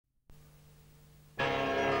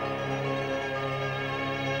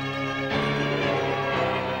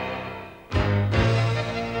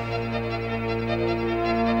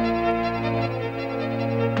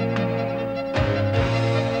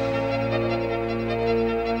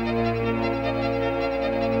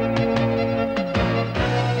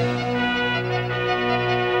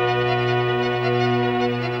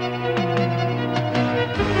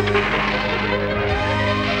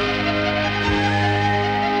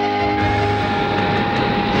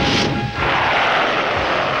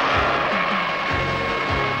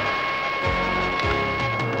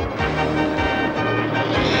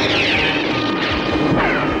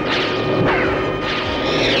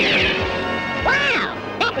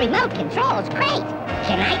remote control's great.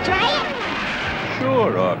 Can I try it?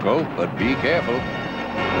 Sure, Orko, but be careful.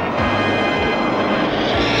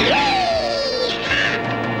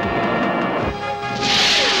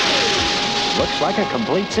 Looks like a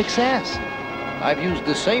complete success. I've used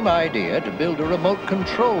the same idea to build a remote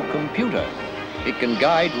control computer. It can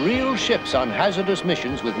guide real ships on hazardous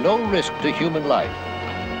missions with no risk to human life.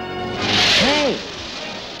 Hey!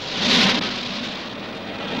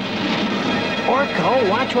 Orko,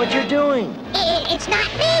 watch what you're doing. It's not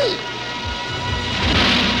me.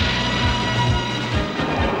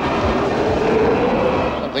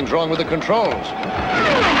 Something's wrong with the controls.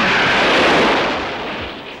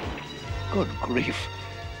 Good grief.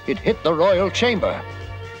 It hit the royal chamber.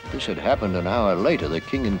 If this had happened an hour later, the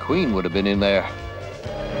king and queen would have been in there.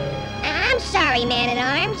 I'm sorry,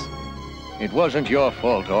 Man-at-Arms. It wasn't your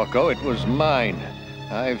fault, Orko. It was mine.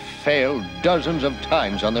 I've failed dozens of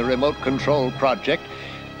times on the remote control project.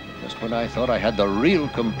 Just when I thought I had the real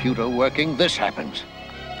computer working, this happens.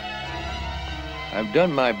 I've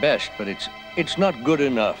done my best, but it's not good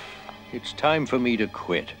enough. It's time for me to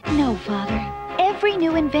quit. No, Father. Every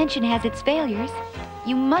new invention has its failures.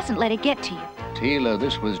 You mustn't let it get to you. Tila,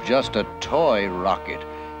 this was just a toy rocket.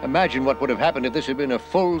 Imagine what would have happened if this had been a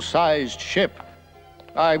full-sized ship.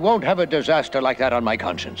 I won't have a disaster like that on my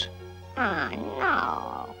conscience. Oh,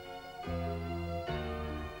 no.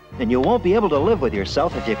 And you won't be able to live with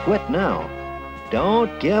yourself if you quit now.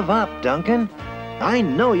 Don't give up, Duncan. I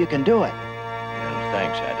know you can do it. Well,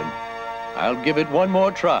 thanks, Adam. I'll give it one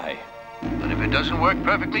more try. But if it doesn't work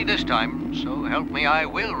perfectly this time, so help me, I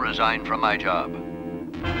will resign from my job.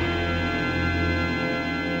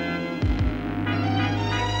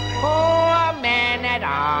 Poor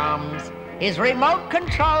Man-at-Arms. His remote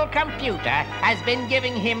control computer has been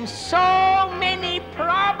giving him so many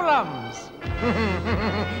problems.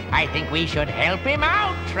 I think we should help him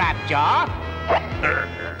out, Trapjaw.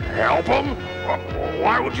 Help him?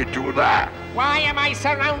 Why would you do that? Why am I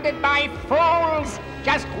surrounded by fools?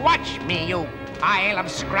 Just watch me, you pile of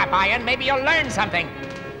scrap iron. Maybe you'll learn something.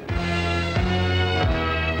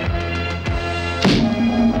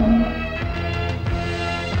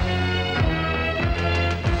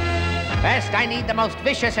 First, I need the most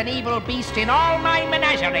vicious and evil beast in all my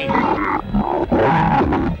menagerie.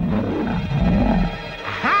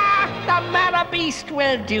 Ha! The Mara Beast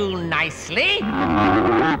will do nicely.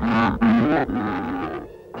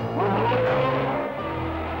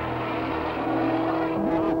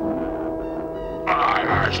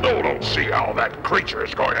 I still don't see how that creature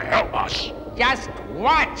is going to help us. Just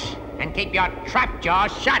watch and keep your trap jaw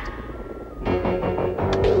shut.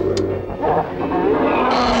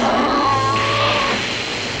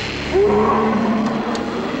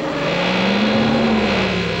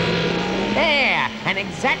 There, an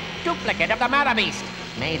exact duplicate of the Mara Beast,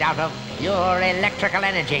 made out of pure electrical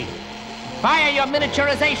energy. Fire your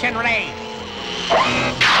miniaturization ray.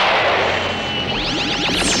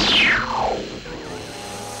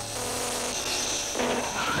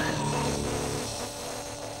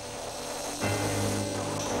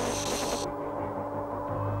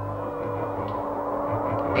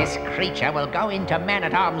 This creature will go into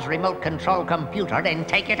Man-at-Arms' remote control computer and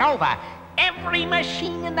take it over. Every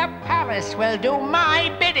machine in the palace will do my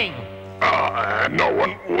bidding. And no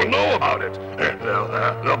one will know about it.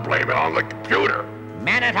 They'll blame it on the computer.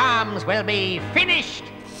 Man-at-Arms will be finished.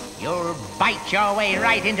 You'll bite your way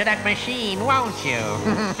right into that machine, won't you?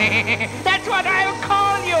 That's what I'll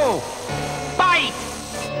call you. Bite.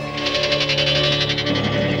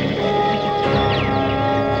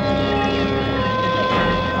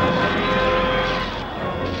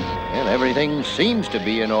 Well, everything seems to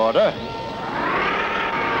be in order.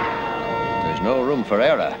 There's no room for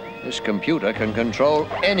error. This computer can control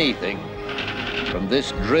anything, from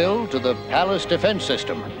this drill to the palace defense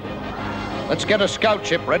system. Let's get a scout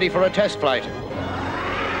ship ready for a test flight.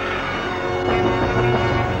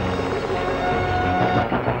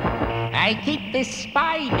 I keep this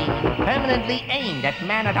spy beam permanently aimed at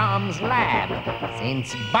Man-at-Arms' lab.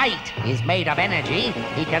 Since Bite is made of energy,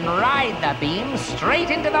 he can ride the beam straight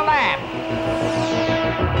into the lab.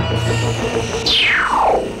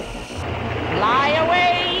 Fly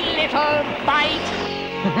away, little Bite.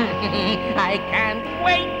 I can't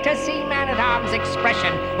wait to see Man-at-Arms'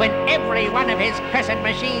 expression when every one of his crescent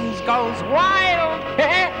machines goes wild.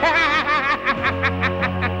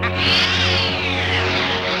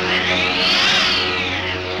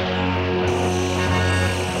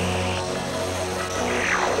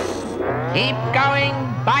 Keep going,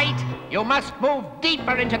 Bite. You must move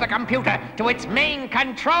deeper into the computer to its main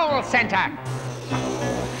control center.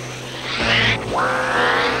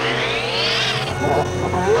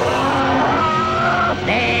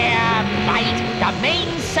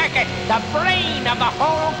 the brain of the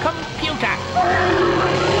whole computer.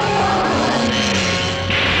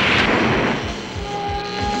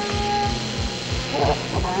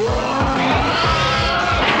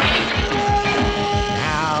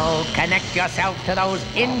 Now connect yourself to those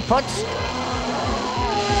inputs,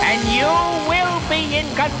 and you will be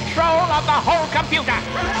in control of the whole computer.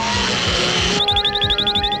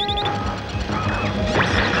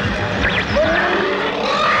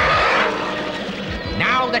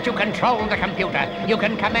 Now that you control the computer, you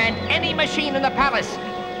can command any machine in the palace.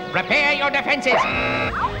 Prepare your defenses.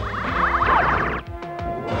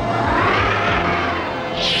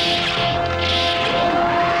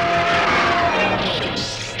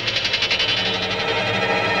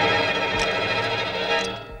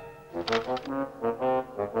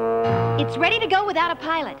 It's ready to go without a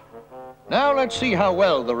pilot. Now let's see how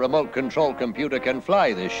well the remote control computer can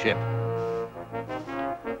fly this ship.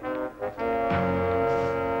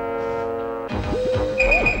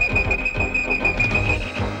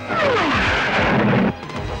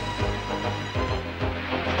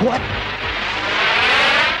 What?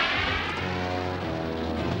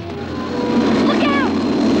 Look out!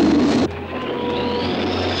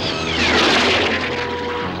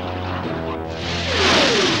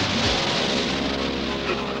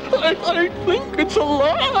 I think it's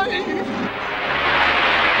alive!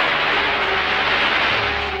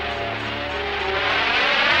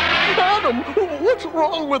 Madam, what's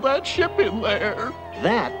wrong with that ship in there?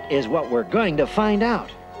 That is what we're going to find out.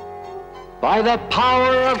 By the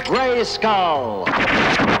power of Grayskull!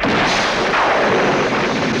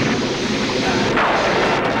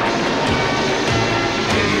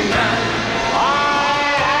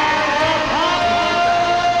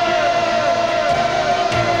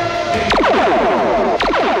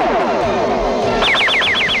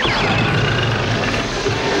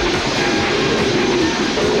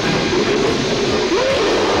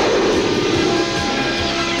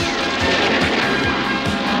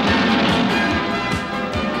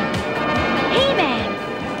 He-Man!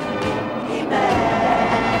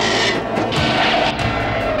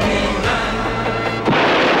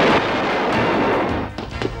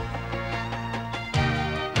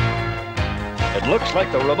 It looks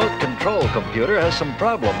like the remote control computer has some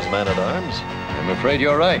problems, Man-at-Arms. I'm afraid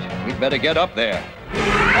you're right. We'd better get up there.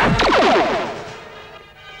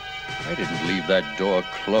 I didn't leave that door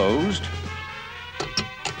closed.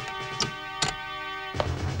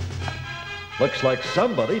 Looks like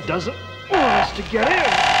somebody doesn't want us to get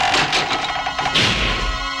in.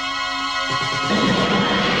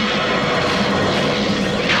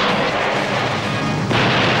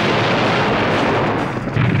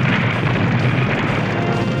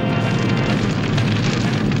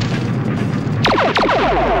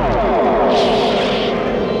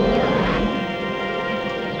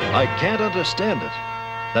 I can't understand it.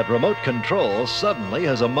 That remote control suddenly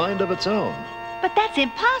has a mind of its own. But that's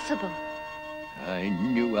impossible. I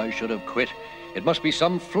knew I should have quit. It must be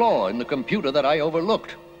some flaw in the computer that I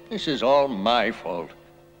overlooked. This is all my fault.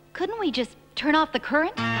 Couldn't we just turn off the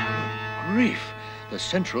current? Grief! The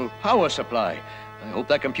central power supply. I hope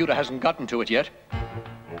that computer hasn't gotten to it yet.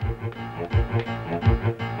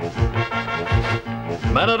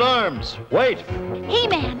 Man-at-Arms, wait!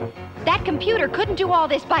 He-Man, that computer couldn't do all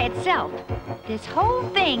this by itself. This whole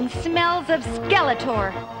thing smells of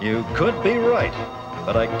Skeletor. You could be right,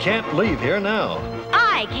 but I can't leave here now.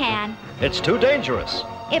 I can. It's too dangerous.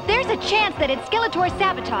 If there's a chance that it's Skeletor's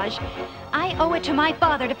sabotage, I owe it to my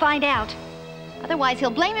father to find out. Otherwise, he'll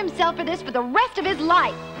blame himself for this for the rest of his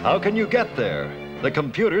life. How can you get there? The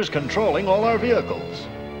computer's controlling all our vehicles.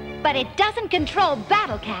 But it doesn't control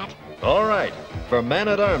Battle Cat. All right, for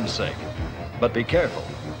Man-at-Arms' sake. But be careful.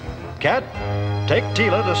 Cat, take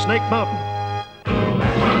Tila to Snake Mountain.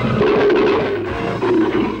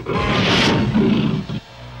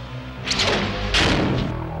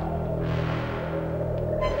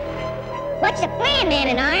 What's the plan,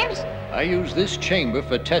 Man-at-Arms? I use this chamber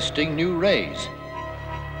for testing new rays.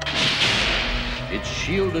 Its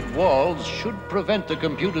shielded walls should prevent the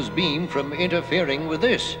computer's beam from interfering with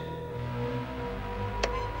this.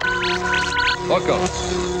 Orko,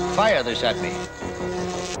 fire this at me.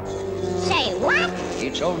 Say what?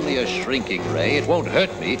 It's only a shrinking ray. It won't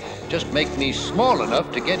hurt me. Just make me small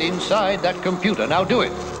enough to get inside that computer. Now do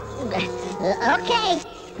it. Okay.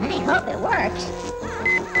 I hope it works.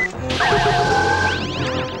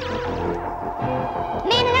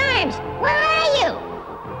 Man-at-Arms, where are you?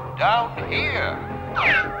 Down here.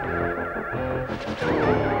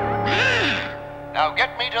 Now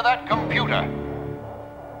get me to that computer.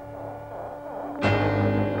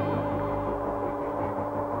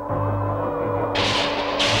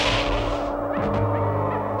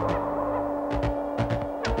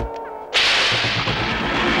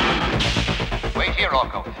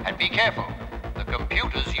 Orko, and be careful. The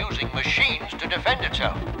computer's using machines to defend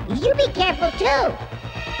itself. You be careful, too.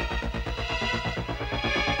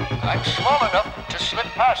 I'm small enough to slip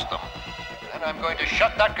past them. Then I'm going to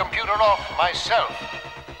shut that computer off myself.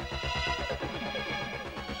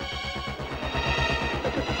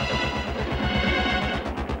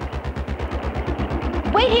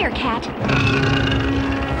 Wait here, Cat.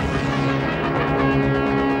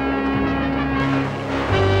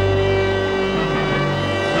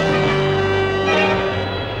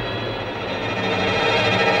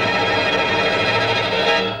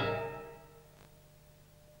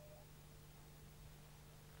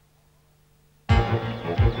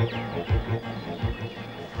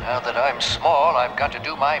 Now that I'm small, I've got to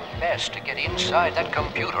do my best to get inside that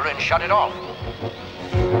computer and shut it off.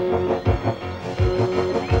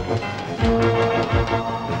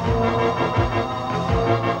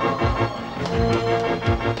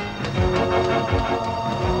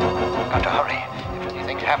 Got to hurry. If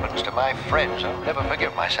anything happens to my friends, I'll never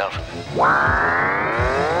forgive myself.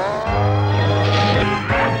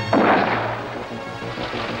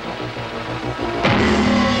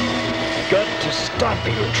 Got to stop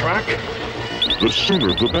you, Track. The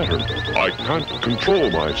sooner the better. I can't control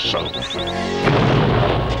myself.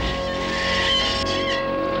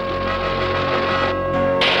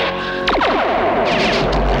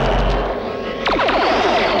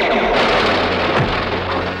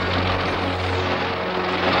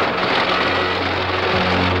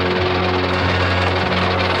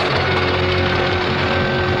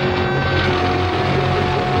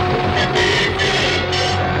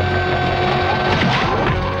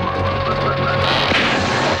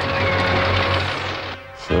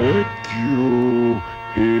 Thank you,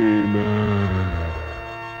 He-Man.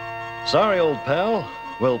 Sorry, old pal.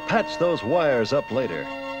 We'll patch those wires up later.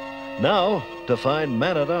 Now, to find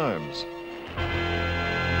Man-at-Arms.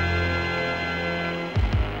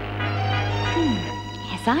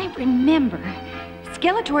 As I remember,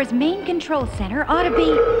 Skeletor's main control center ought to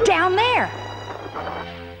be down there.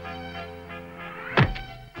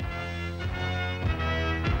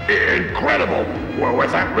 Incredible! Well,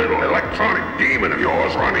 with that little electronic demon of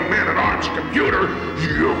yours running Man-at-Arms' computer,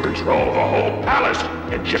 you control the whole palace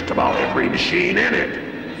and just about every machine in it.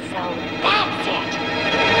 So that's it.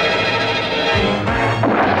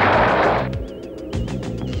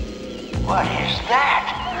 What is that?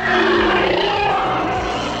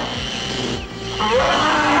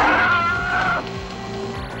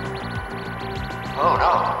 Oh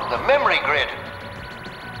no, the memory grid.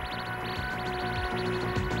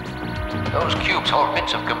 Those cubes hold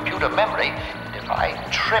bits of computer memory, and if I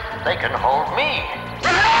trip, they can hold me.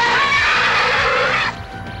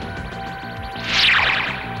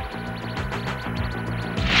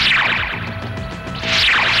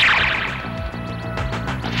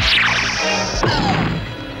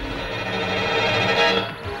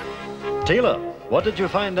 Tila, what did you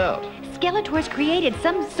find out? Skeletor's created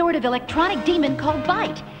some sort of electronic demon called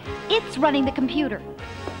Bite. It's running the computer.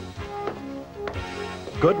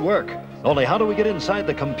 Good work. Only how do we get inside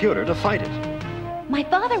the computer to fight it? My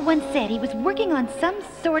father once said he was working on some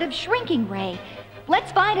sort of shrinking ray.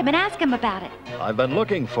 Let's find him and ask him about it. I've been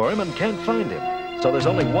looking for him and can't find him. So there's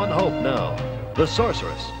only one hope now. The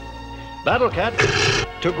Sorceress. Battle Cat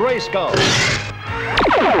to Grayskull.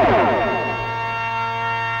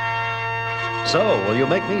 So, will you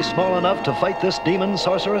make me small enough to fight this demon,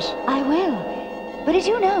 Sorceress? I will. But as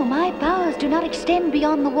you know, my powers do not extend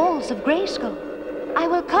beyond the walls of Grayskull. I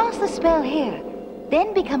will cast the spell here,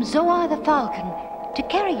 then become Zoar the Falcon to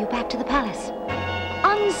carry you back to the palace.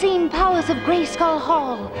 Unseen powers of Grayskull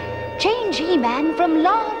Hall. Change He-Man from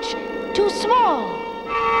large to small.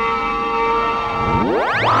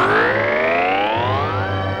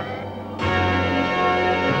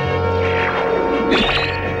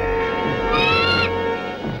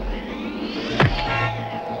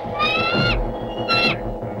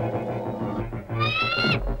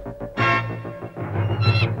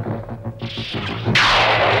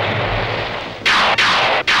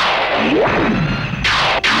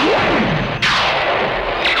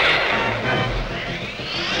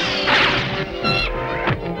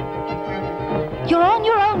 You're on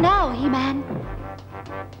your own now, He-Man.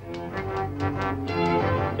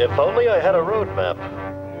 If only I had a road map.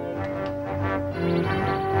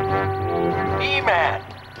 He-Man!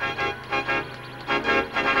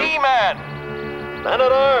 He-Man!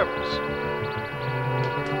 Man-at-Arms!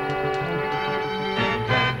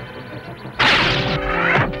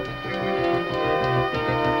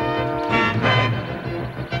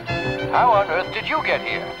 How on earth did you get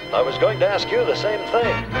here? I was going to ask you the same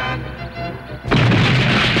thing.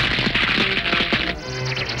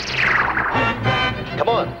 Come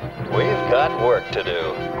on, we've got work to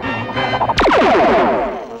do.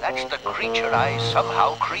 That's the creature I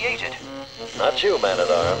somehow created. Not you,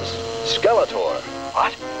 Man-at-Arms. Skeletor.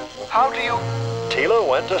 What? How do you... Tila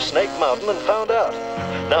went to Snake Mountain and found out.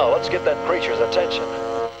 Now let's get that creature's attention.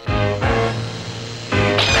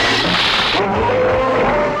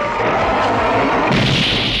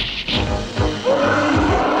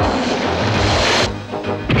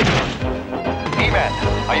 He-Man,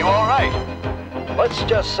 are you all right? Let's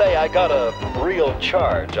just say I got a real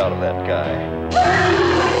charge out of that guy.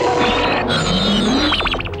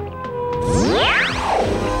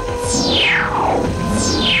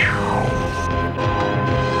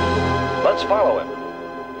 Let's follow him.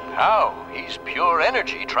 How? He's pure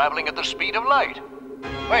energy traveling at the speed of light.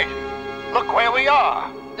 Wait, look where we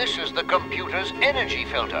are. This is the computer's energy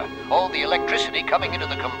filter. All the electricity coming into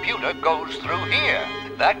the computer goes through here.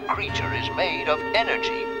 That creature is made of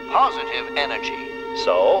energy, positive energy.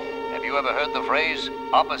 So? Have you ever heard the phrase,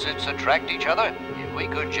 opposites attract each other? If we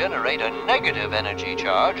could generate a negative energy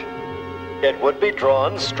charge... It would be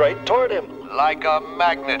drawn straight toward him. Like a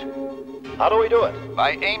magnet. How do we do it?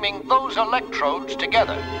 By aiming those electrodes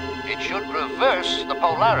together. It should reverse the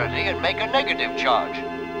polarity and make a negative charge.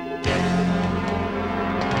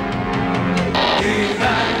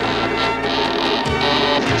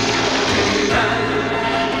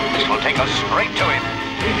 This will take us straight to him.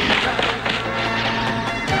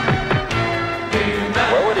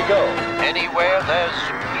 Where would he go? Anywhere there's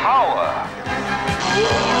power.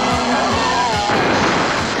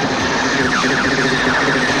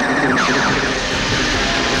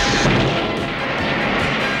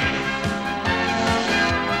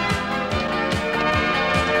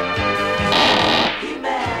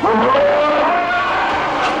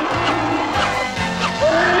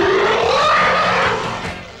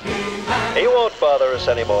 He won't bother us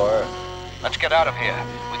anymore. Let's get out of here.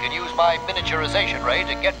 We can use my miniaturization ray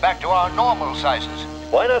to get back to our normal sizes.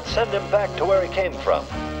 Why not send him back to where he came from?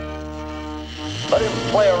 Let him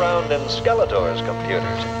play around in Skeletor's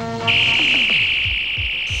computers.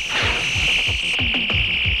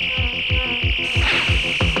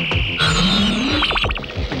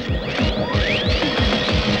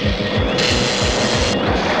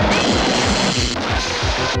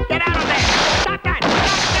 Get out of there! Stop that!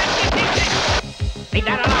 Stop that! Leave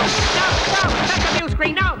that alone! No! No! That's a view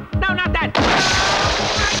screen! No! No, not that! No!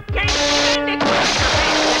 I can't stand it!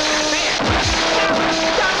 That's not fair! No!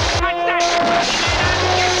 Don't touch that!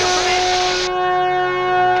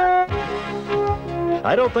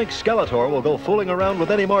 I don't think Skeletor will go fooling around with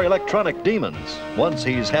any more electronic demons once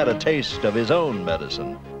he's had a taste of his own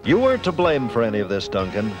medicine. You weren't to blame for any of this,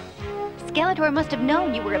 Duncan. Skeletor must have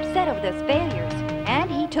known you were upset over those failures, and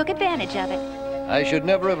he took advantage of it. I should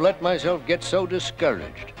never have let myself get so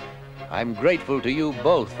discouraged. I'm grateful to you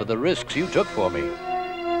both for the risks you took for me.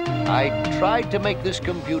 I tried to make this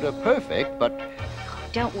computer perfect, but...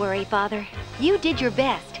 Don't worry, Father. You did your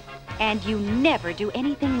best, and you never do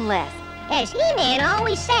anything less. As He-Man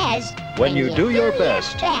always says, When you do your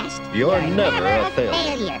best, you're never a failure.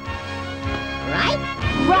 failure. Right?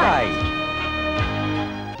 Right.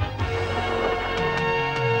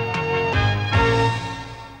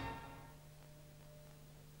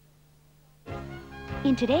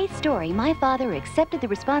 In today's story, my father accepted the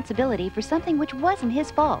responsibility for something which wasn't his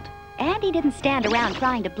fault. And he didn't stand around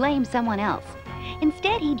trying to blame someone else.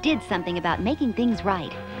 Instead, he did something about making things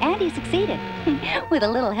right. And he succeeded, with a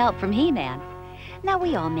little help from He-Man. Now,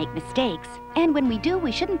 we all make mistakes, and when we do,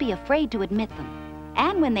 we shouldn't be afraid to admit them.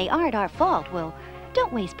 And when they aren't our fault, well,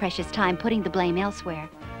 don't waste precious time putting the blame elsewhere.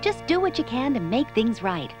 Just do what you can to make things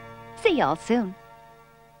right. See y'all soon.